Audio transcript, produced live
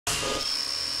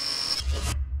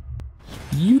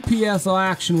UPSL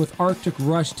action with Arctic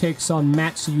Rush takes on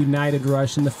Matsu United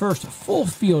Rush in the first full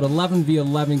field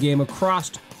 11v11 game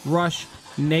across Rush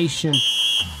Nation.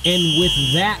 And with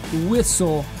that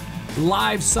whistle,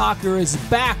 live soccer is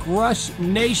back, Rush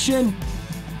Nation.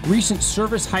 Recent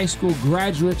Service High School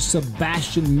graduate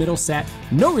Sebastian Middlesat,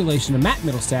 no relation to Matt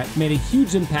Middlesat, made a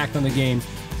huge impact on the game.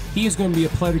 He is going to be a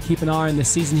player to keep an eye on this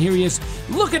season. Here he is.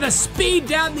 Look at the speed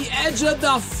down the edge of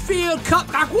the field.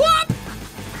 Cut back. Whoop!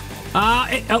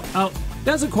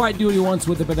 Doesn't quite do what he wants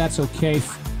with it, but that's okay.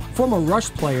 Former Rush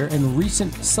player and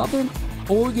recent Southern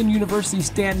Oregon University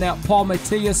standout Paul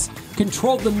Matias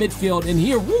controlled the midfield, and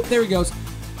here, whoop, there he goes.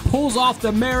 Pulls off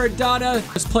the Maradona.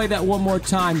 Let's play that one more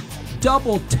time.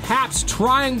 Double taps,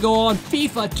 triangle on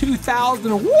FIFA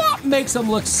 2000. Whoop, makes him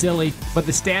look silly. But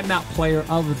the standout player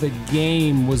of the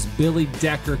game was Billy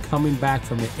Decker, coming back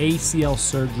from the ACL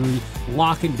surgery,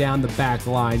 locking down the back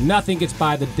line. Nothing gets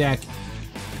by the deck.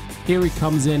 Here he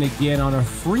comes in again on a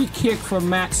free kick from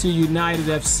Matsu United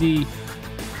FC.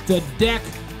 The deck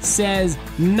says,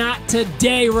 not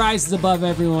today, rises above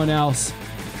everyone else.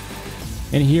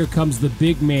 And here comes the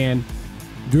big man,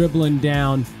 dribbling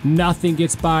down. Nothing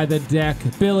gets by the deck.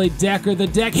 Billy Decker, the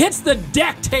deck hits the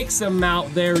deck, takes him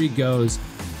out. There he goes.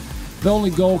 The only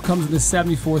goal comes in the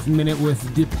 74th minute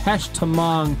with Depeche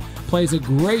Tamang. Plays a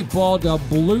great ball to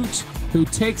Blute, who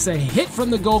takes a hit from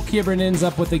the goalkeeper and ends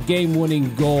up with a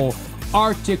game-winning goal.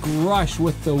 Arctic Rush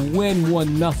with the win,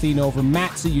 1-0 over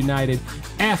Matsu United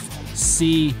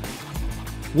FC.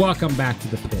 Welcome back to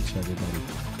the pitch,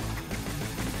 everybody.